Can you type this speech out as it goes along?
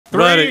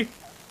3,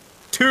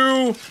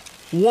 2,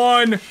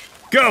 1,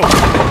 go!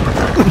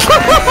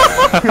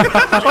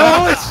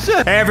 Holy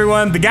shit! Hey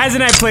everyone, the guys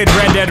and I played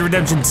Red Dead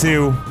Redemption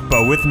 2,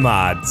 but with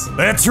mods.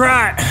 That's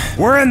right,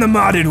 we're in the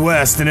modded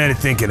West and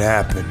anything can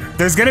happen.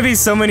 There's gonna be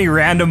so many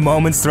random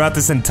moments throughout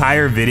this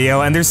entire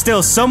video, and there's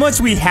still so much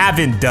we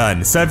haven't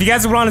done. So if you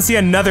guys want to see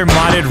another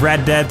modded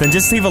Red Dead, then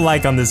just leave a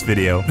like on this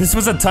video. This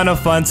was a ton of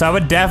fun, so I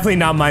would definitely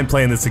not mind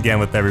playing this again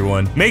with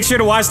everyone. Make sure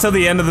to watch till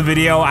the end of the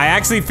video. I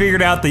actually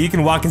figured out that you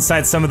can walk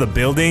inside some of the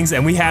buildings,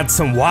 and we had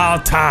some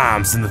wild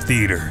times in the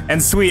theater.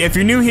 And sweet, if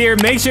you're new here,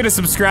 make sure to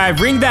subscribe,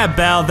 ring that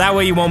bell, that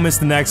way you won't miss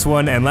the next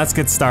one, and let's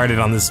get started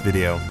on this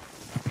video.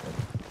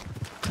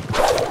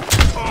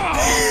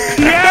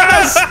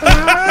 Yes!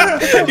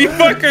 You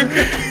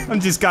fucker! I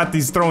just got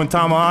these throwing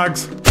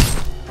tomahawks.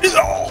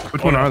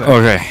 Which one are they?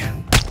 Okay.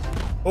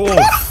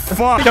 Oh,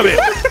 fuck. Come here.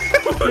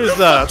 Who's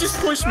that? Just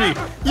push me.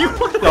 You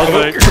fucker,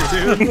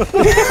 dude.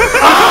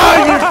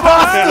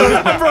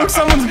 I broke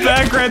someone's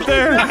back right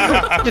there.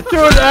 You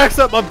threw an axe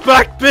at my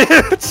back,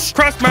 bitch!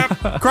 Cross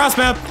map. Cross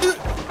map.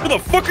 Who the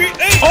fuck are you?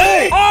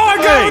 Hey! Oh, I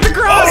got with the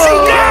cross.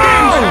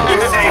 You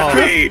saved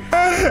me!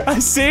 I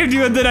saved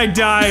you and then I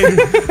died.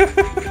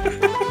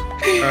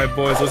 Alright,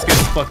 boys, let's get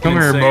fucking Come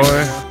here, insane.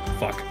 boy.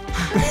 Fuck.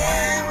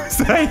 Is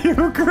that you,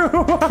 Crew?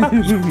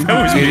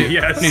 That was me,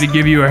 yes. Need to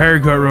give you a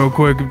haircut real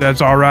quick, if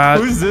that's alright.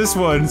 Who's this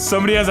one?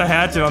 Somebody has a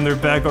hatchet on their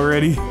back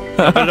already.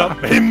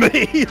 Be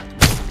me!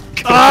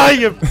 Ah,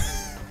 you...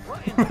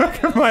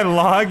 Look at my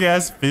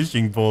long-ass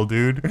fishing pole,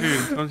 dude.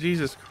 Dude, oh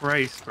Jesus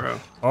Christ, bro.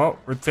 Oh,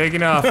 we're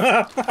taking off.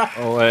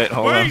 Oh wait,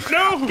 hold on. Wait,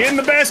 no! Get in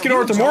the basket,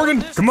 Arthur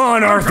Morgan! Come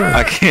on, Arthur.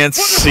 I can't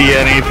see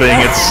anything.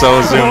 It's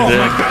so zoomed in.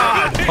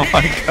 Oh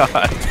my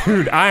god.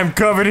 Dude, I am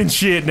covered in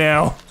shit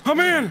now. I'm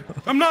in!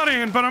 I'm not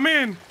in, but I'm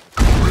in!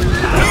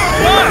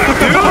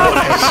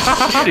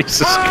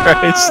 Jesus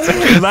Christ.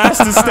 Last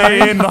to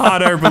stay in, the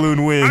hot air balloon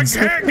I wins.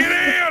 can't get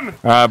in!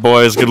 Alright,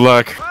 boys, good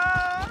luck.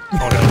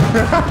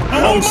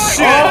 Oh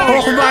shit!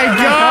 Oh my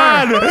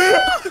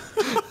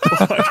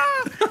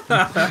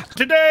god!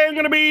 Today I'm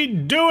gonna be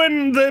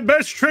doing the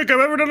best trick I've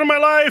ever done in my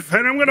life,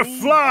 and I'm gonna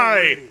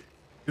fly!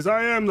 Because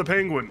I am the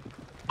penguin.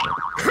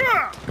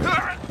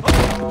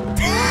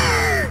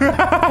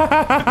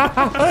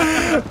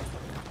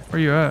 Where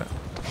you at?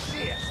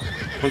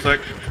 1 sec.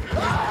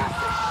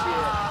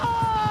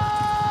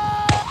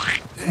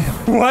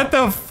 What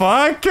the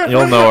fuck?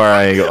 You'll know where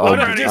I'll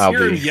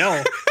hear him be.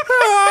 yell.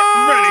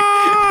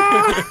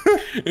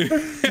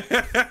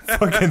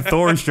 Fucking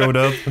Thor showed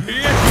up.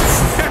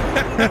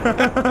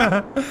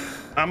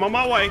 I'm on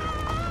my way.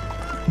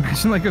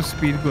 Imagine like a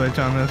speed glitch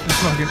on this.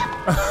 Just fucking...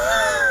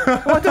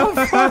 What the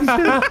fuck?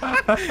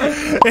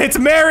 It's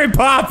Mary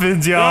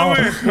Poppins, y'all.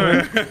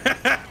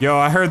 Yo,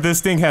 I heard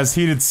this thing has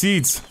heated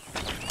seats.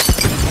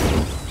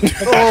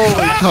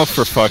 Oh,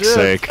 for fuck's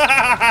sake.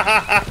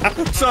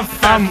 What's up,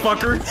 fat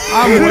fucker?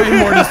 I'm way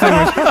more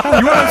distinguished.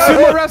 You want to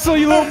sumo wrestle,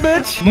 you little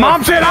bitch?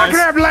 Mom said I could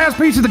have the last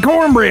piece of the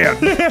cornbread.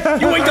 You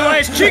ain't the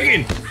last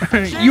chicken!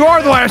 You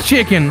are the last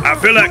chicken. I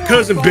feel like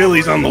Cousin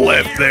Billy's on the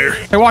left there.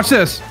 Hey, watch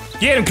this.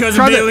 Get him, Cousin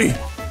Try Billy.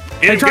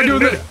 Hey, try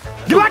doing this.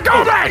 You let go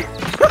of me!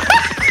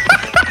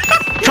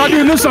 Try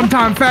doing this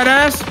sometime, fat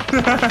ass.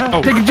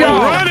 Take a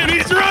jump. Running,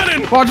 he's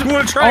running! Watch. You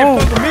wanna try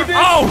and fuck with me,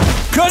 bitch? Oh,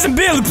 Cousin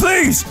Billy,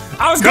 please.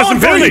 I was Cousin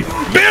going Billy!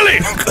 for Billy!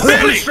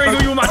 Billy!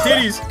 strangle you with my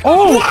titties.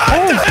 Oh,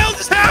 What the hell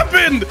just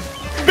happened?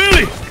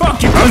 Billy!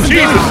 Fuck you, Cousin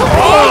Billy.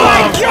 Oh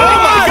my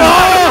god!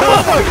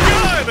 Oh my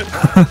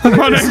god!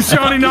 my name's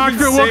Johnny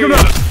Knoxville. Welcome to...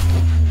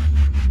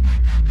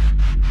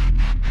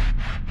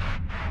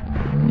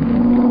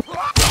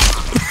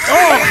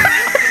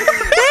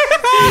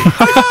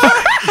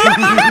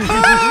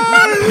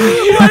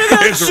 Why did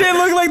that shit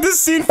look like the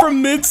scene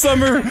from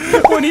Midsummer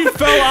when he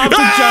fell off the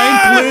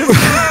giant cliff?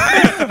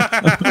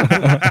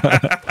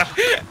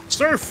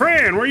 Sir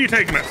Fran, where are you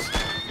taking us?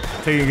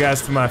 Taking you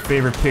guys to my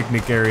favorite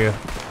picnic area.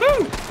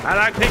 Woo! I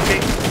like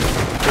picnic.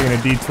 Taking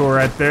a detour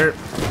right there.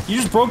 You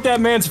just broke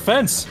that man's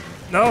fence.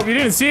 No, you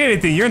didn't see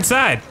anything. You're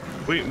inside.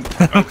 Wait,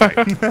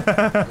 okay.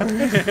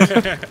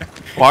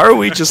 Why are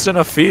we just in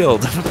a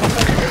field?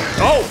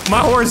 Oh, my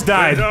horse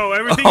died. No,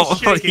 everything's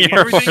shaking. your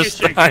Everything horse is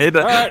shaking. died.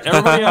 All right,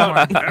 everybody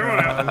out. Everyone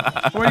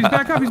out. Wait, he's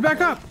back up. He's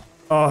back up.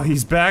 Oh,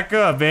 he's back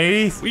up,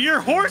 baby. Your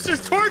horse is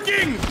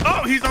twerking!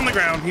 Oh, he's on the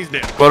ground. He's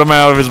dead. Put him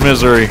out of his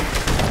misery.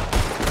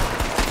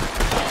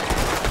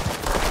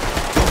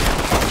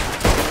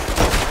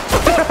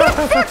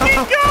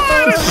 Fucking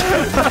God!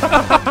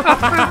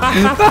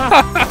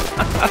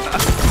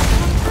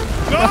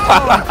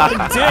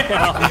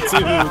 Damn,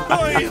 dude.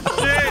 Holy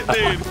shit,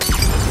 dude.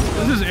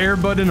 This is Air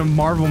Bud in a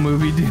Marvel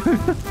movie, dude.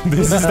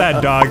 This is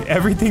that dog.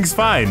 Everything's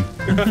fine.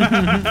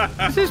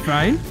 This is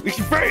fine.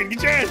 Fran,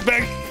 get your ass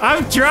back.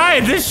 I'm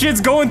trying. This shit's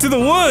going to the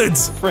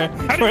woods.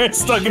 Fran's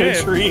stuck in a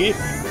tree.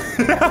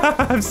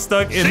 I'm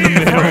stuck in the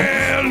middle.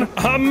 Fran,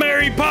 I'm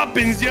Mary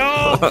Poppins,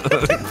 y'all.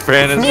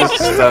 Fran is just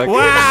stuck.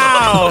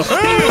 Wow!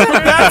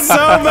 That's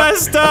so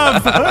messed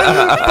up!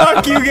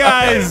 Fuck you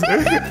guys!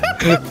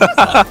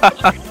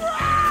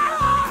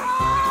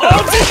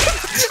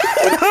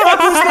 What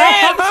was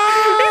that?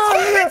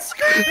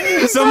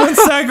 Someone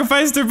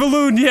sacrificed their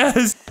balloon,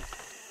 yes!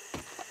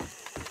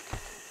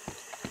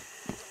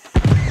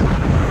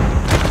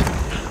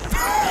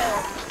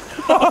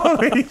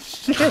 Holy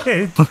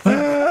shit!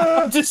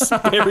 Just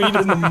buried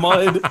in the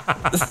mud.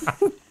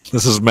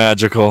 This is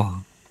magical.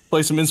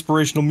 Play some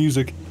inspirational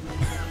music.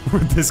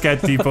 With this guy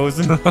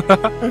T-posing.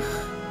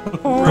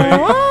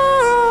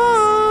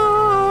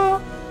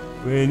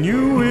 When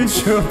you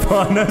wish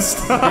upon a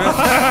star.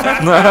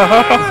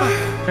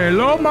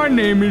 Hello, my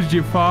name is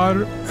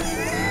Jafar.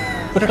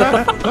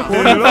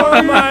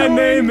 Hello, my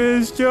name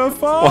is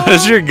Jafar. Why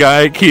does your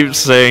guy keep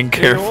saying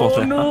careful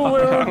now?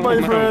 Nowhere,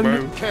 my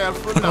friend.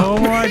 Oh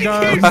my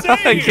God!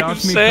 I keep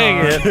saying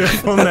it.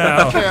 Careful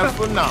now.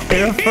 Careful now.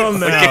 Careful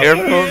now.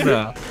 Careful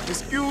now.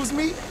 Excuse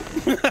me.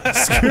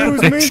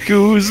 Excuse me.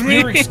 Excuse me.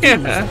 You're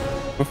excused.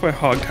 What if I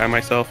hog tie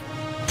myself?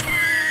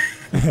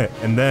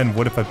 And then,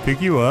 what if I pick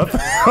you up?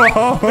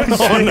 Oh no!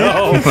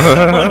 Oh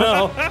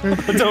no!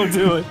 Don't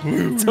do it!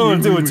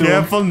 Don't do it to him.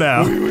 Careful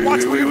now.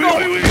 Watch where you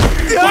going. Wait.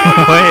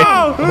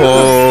 Oh,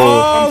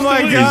 Oh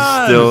my he's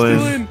God! still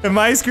in. In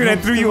my screen, I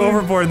threw you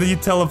overboard, and then you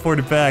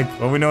teleported back.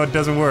 Well, we know it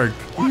doesn't work.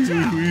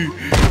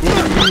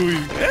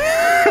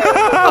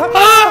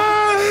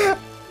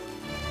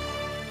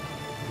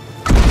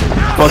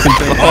 Fucking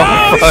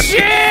Oh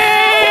shit!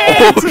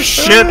 Oh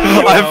shit!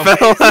 I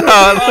fell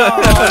out. I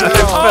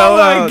fell Oh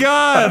my out.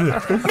 God!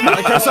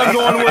 I guess I'm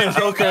going with.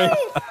 Okay.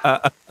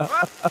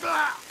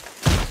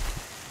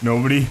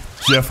 Nobody.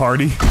 Jeff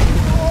Hardy.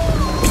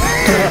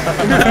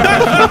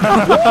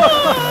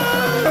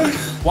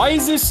 Why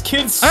is this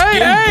kid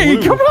skin Hey,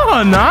 blue? come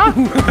on, nah.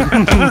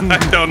 I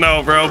don't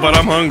know, bro, but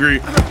I'm hungry.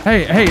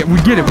 Hey, we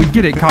get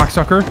it,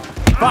 cocksucker.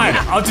 Fine,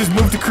 I'll just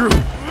move the crew.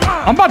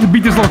 I'm about to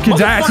beat this little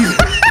kid's ass. He's,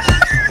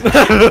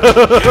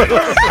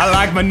 I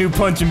like my new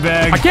punching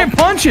bag. I can't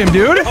punch him,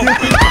 dude.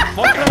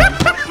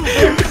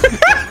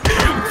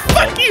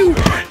 Fuck you!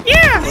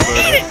 Yeah!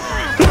 Eat it!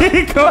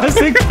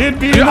 Classic kid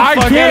beating Dude, the fuck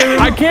out of him.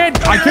 I can't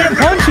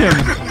punch him.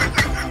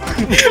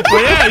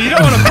 Well, yeah, you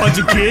don't want to punch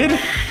a kid.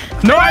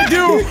 No, I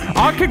do.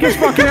 I'll kick his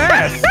fucking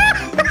ass.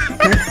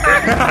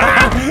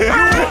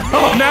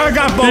 Oh, now I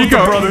got both the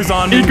brothers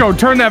on me. Eco,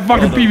 turn that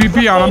fucking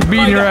PvP on. I'm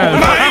beating your ass.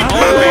 We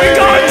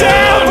going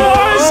down,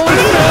 boys!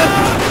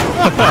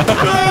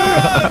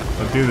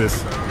 Don't do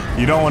this.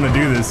 You don't want to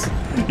do this.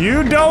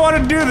 You don't want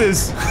to do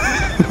this.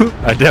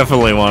 I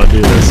definitely want to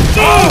do this.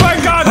 Oh my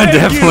God! I Thank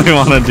definitely you.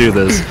 want to do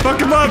this. Fuck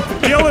him up.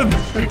 Kill him.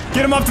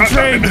 Get him off the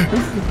train.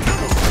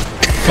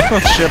 Oh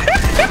shit.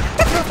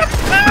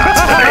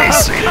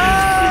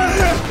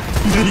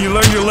 You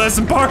learned your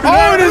lesson, partner.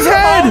 Oh, in his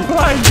head. Oh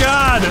my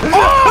God.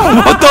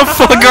 What the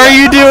fuck are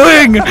you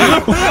doing?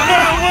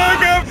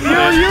 You're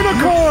a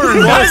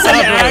unicorn. That's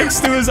an axe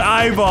to his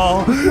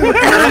eyeball.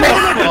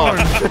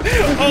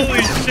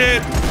 Holy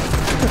shit!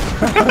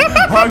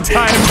 Hog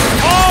time.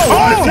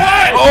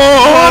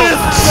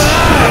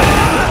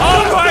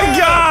 Oh my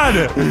God.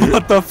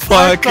 What the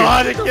fuck?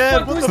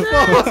 again. What the fuck?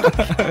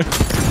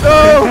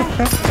 No!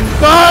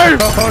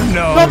 Oh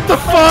no. What the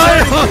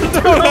fuck?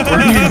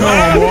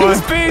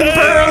 He's being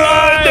burned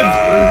alive.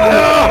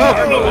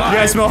 You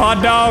guys smell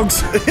hot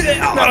dogs?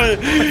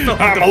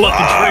 I'm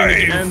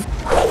alive!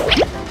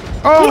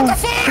 Oh. What the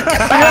fuck?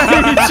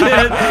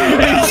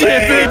 Eat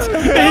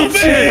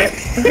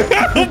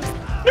shit.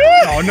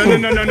 Oh, no.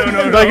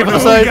 Back in the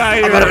side. Guy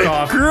here.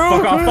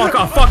 Crew? Fuck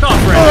off,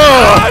 Red.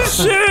 Oh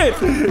shit!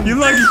 You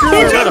lucky crew.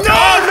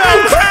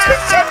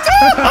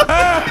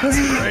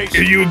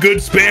 Are you a good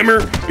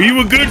spammer? Are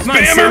you a good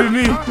Mind saving spammer?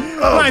 me?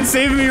 Mind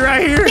saving me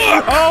right here?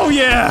 Oh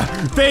yeah!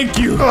 Thank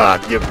you.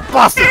 You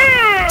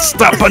bastard!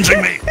 Stop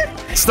punching me!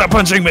 Stop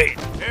punching me!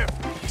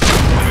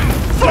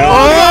 Oh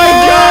my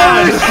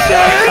God!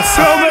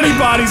 So many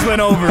bodies went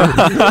over.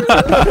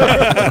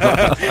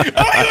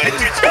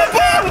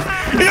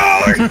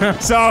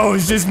 So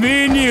it's just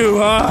me and you,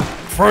 huh?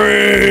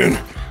 Friend!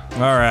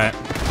 All right,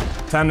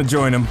 time to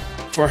join him.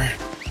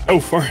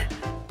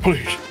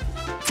 Please,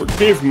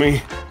 forgive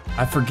me.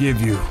 I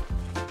forgive you.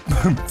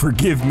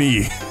 Forgive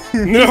me.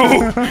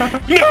 No!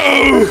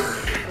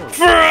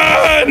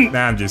 Friend!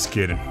 Nah, I'm just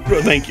kidding.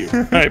 Bro, thank you.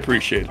 I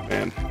appreciate it,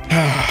 man.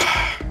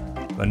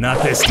 But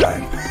not this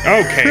time.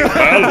 Okay,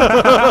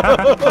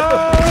 well.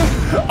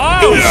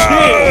 Oh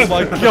shit! Oh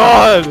my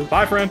God!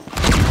 Bye, friend.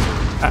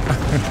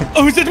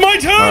 Oh, is it my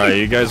turn? Alright,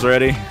 you guys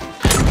ready?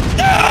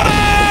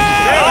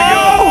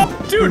 Oh!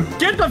 Dude,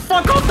 get the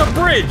fuck off the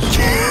bridge!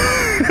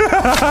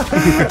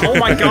 Oh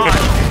my God.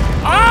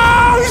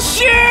 Oh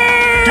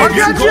shit! Dude,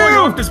 you're going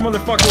off this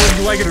motherfucker whether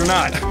you like it or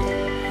not.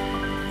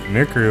 Come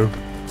here, crew.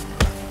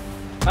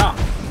 Ah,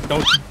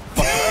 don't you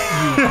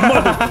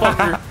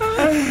motherfucker.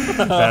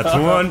 That's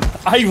one.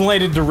 I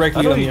landed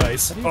directly on the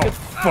ice. Oh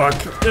fuck!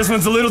 This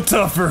one's a little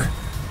tougher.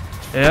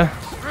 Yeah.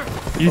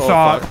 You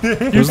thought.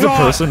 Who's the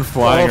person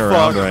flying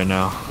around right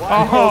now?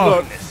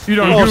 Oh, you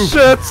don't Oh goof.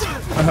 shit!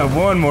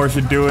 One more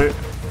should do it.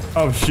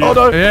 Oh shit! Oh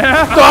no!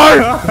 Yeah.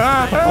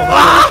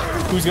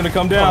 Who's gonna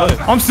come down?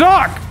 I'm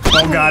stuck.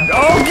 Oh god!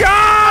 Oh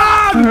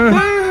god!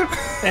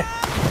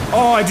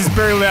 Oh, I just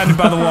barely landed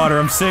by the water.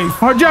 I'm safe.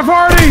 Oh, Jeff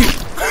Hardy.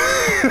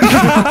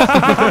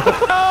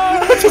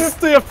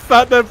 Just see a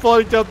fat man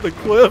falling down the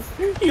cliff.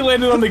 He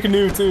landed on the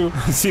canoe too.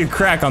 See a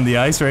crack on the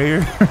ice right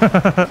here.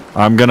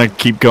 I'm gonna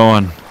keep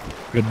going.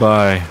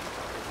 Goodbye.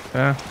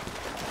 Yeah.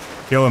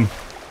 Kill him.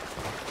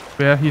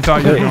 Yeah, he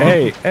thought you were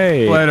Hey,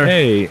 Later.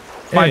 hey.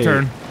 My hey.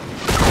 turn.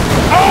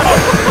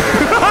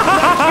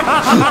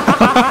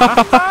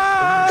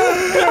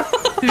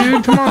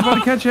 Dude, come on,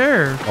 buddy, catch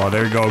air. Oh,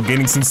 there you go.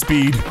 Gaining some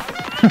speed.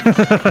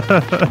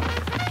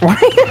 Why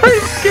are you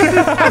getting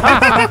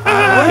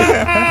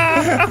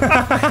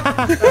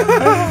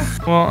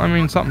Well, I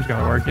mean, something's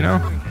gotta work, you know?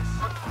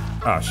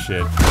 Oh,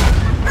 shit.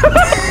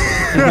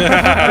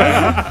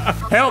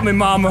 Help me,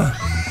 mama.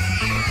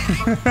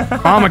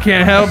 Mama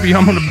can't help you.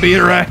 I'm gonna beat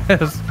her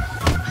ass.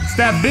 It's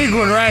that big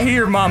one right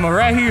here, mama.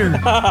 Right here.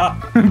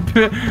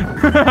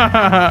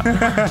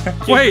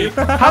 Wait,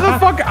 how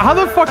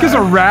the fuck is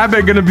a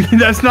rabbit gonna be?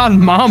 That's not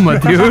mama,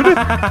 dude.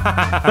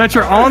 That's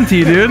your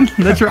auntie, dude.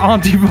 That's your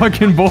auntie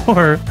fucking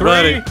boar.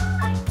 3,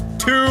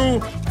 2,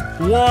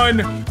 1,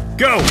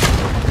 go!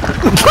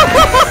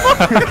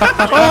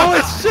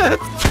 Holy shit!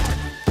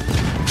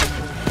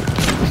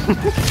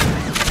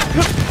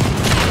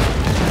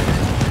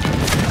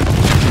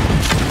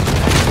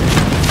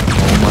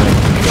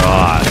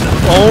 God.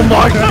 Oh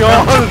my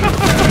god!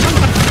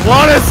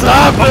 What is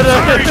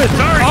happening?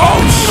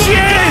 Oh,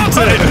 shit!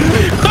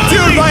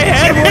 Dude, my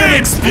head would have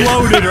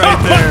exploded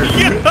right there.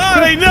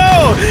 God, I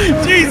know!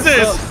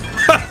 Jesus!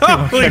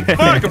 Holy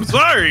fuck, I'm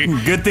sorry!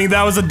 Good thing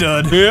that was a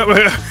dud. Yeah,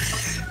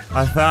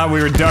 I thought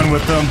we were done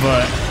with them,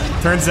 but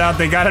turns out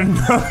they got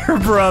another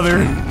brother.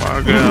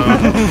 my god.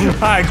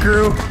 Hi,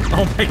 crew.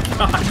 Oh my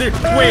god.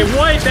 Wait,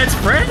 what? That's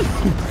Fred?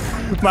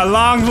 My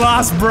long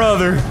lost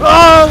brother.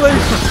 Holy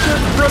shit!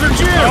 Brother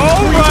Jim!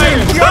 Oh my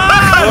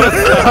god!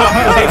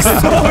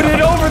 Exploded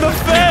over the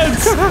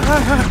fence!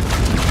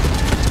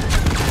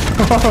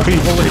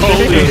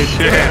 Holy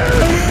shit.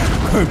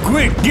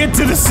 Quick, get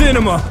to the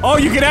cinema. Oh,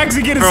 you can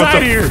actually get inside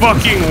It's a here.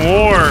 fucking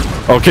war.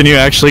 Oh, can you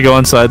actually go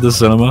inside the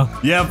cinema?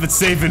 Yep, it's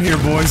safe in here,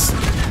 boys.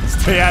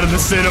 Stay out of the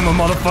cinema,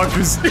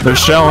 motherfuckers. They're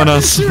shelling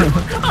us.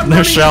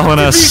 They're shelling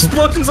The us.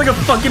 explosion's like a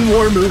fucking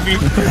war movie.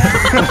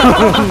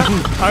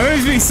 I'm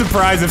gonna be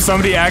surprised if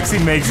somebody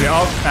actually makes it.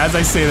 Oh, as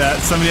I say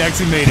that, somebody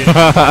actually made it. Dude,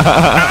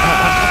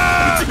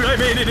 I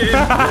made it in.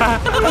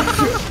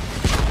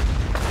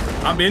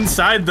 I'm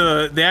inside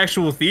the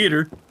actual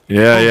theater.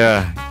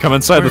 Yeah. Come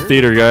inside the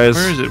theater, guys.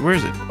 Where is it? Where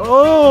is it?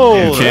 Oh!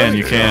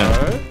 You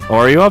can. Oh,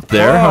 are you up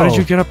there? How did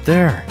you get up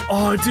there?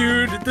 Oh,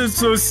 dude, this is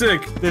so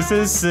sick. This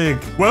is sick.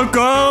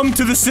 Welcome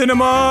to the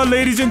cinema,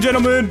 ladies and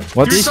gentlemen.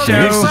 What You're stage so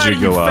did excited,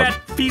 you go up?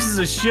 fat pieces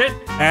of shit.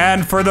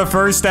 And for the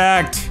first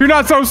act, You're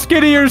not so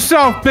skinny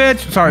yourself,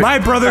 bitch. Sorry. my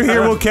brother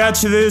here will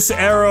catch this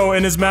arrow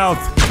in his mouth.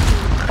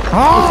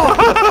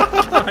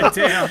 God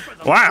damn.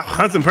 Wow,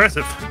 that's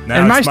impressive. Now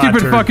And my it's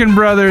stupid turn. fucking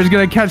brother is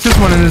gonna catch this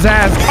one in his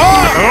ass.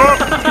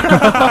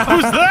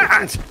 Who's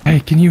that?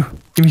 Hey, can you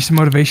give me some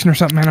motivation or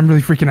something, man? I'm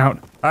really freaking out.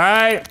 All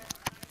right.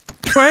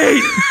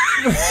 Wait.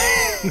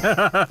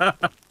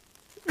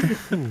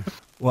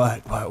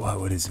 What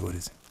is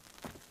it?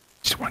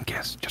 Just one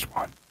guess. Just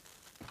one.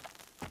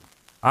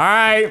 All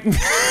right.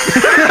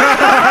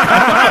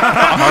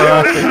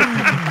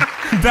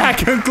 That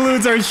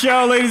concludes our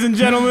show, ladies and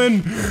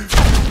gentlemen.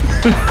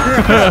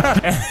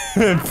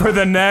 And for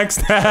the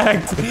next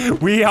act,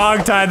 we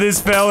hogtie this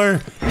feller,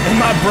 and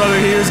my brother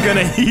here is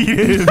gonna eat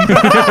him.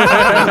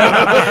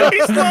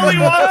 He slowly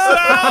walks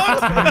out.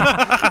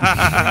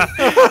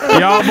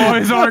 Y'all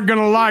boys aren't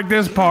gonna like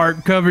this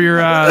part. Cover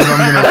your eyes. I'm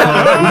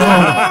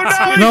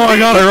gonna No, I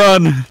gotta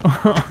run.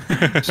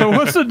 So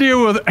what's the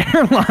deal with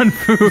airline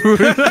food?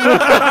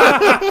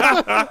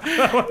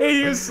 Hey,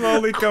 you're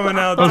slowly coming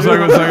out. One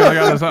second. I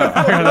got this. I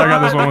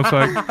got this one. 1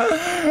 sec.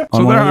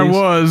 So there I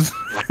was.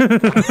 You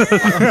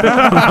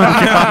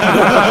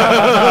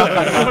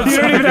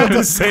don't even have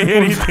to say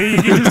anything.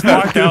 You can just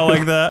walk out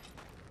like that.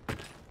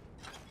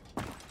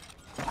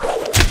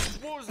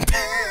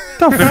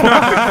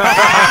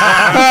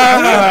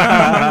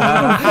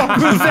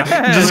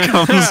 Just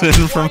comes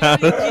in from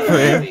out of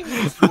frame.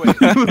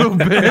 Little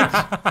bitch.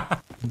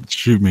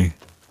 Shoot me.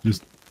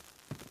 Just.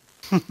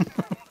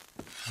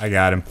 I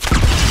got him.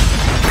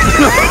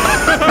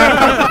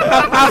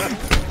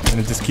 And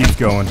it just keeps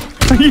going.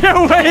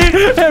 Yeah, wait.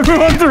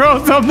 Everyone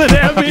throw something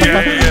at me.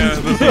 Yeah. This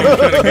is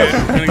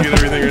gonna get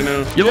everything right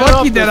now. You're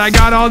lucky that I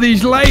got all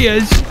these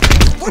layers.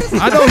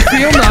 I don't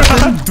feel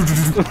nothing.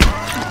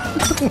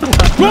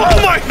 Oh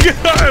my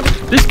god!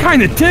 This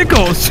kind of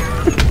tickles.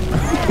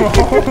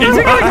 Is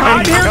it like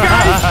hot here,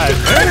 guys?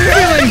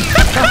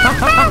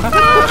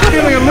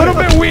 Feeling a little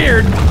bit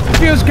weird.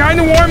 Feels kind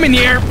of warm in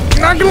here.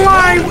 Not gonna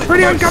lie,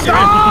 pretty uncomfortable.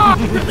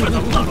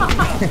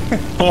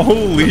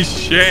 Holy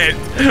shit!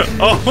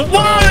 Oh,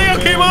 wow! They all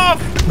came off.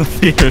 The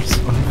theater's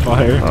on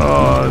fire.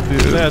 Oh,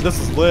 dude. Man, this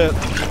is lit.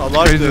 I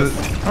like this.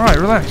 All right,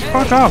 relax.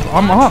 Fuck off.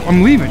 I'm off.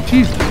 I'm leaving.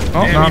 Jesus.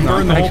 Oh, Damn, no, you I'm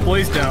burned not. the whole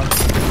place down.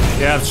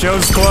 Yeah, the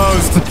show's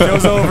closed.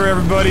 Show's over,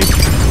 everybody.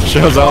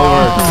 Show's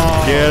over.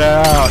 Get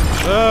out.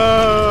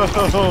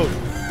 Oh.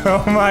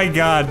 Oh my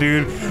god,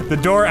 dude. The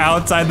door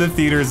outside the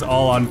theater is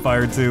all on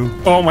fire too.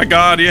 Oh my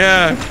god,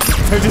 yeah.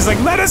 They're just like,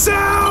 let us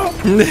out!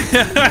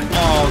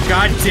 Oh,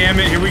 god damn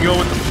it. Here we go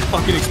with the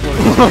fucking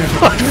explosion.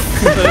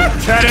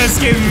 Try to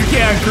escape if you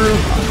can, crew.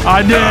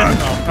 I did.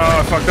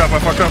 Oh, I fucked up.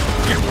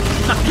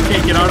 You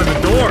can't get out of the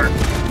door.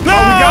 No!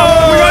 We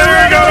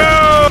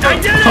got I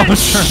did it! Oh,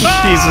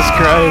 Jesus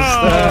Christ.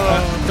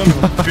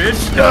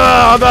 Bitch.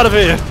 I'm out of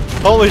here.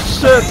 Holy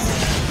shit.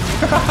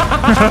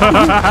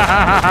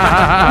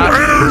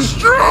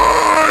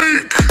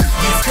 Strike!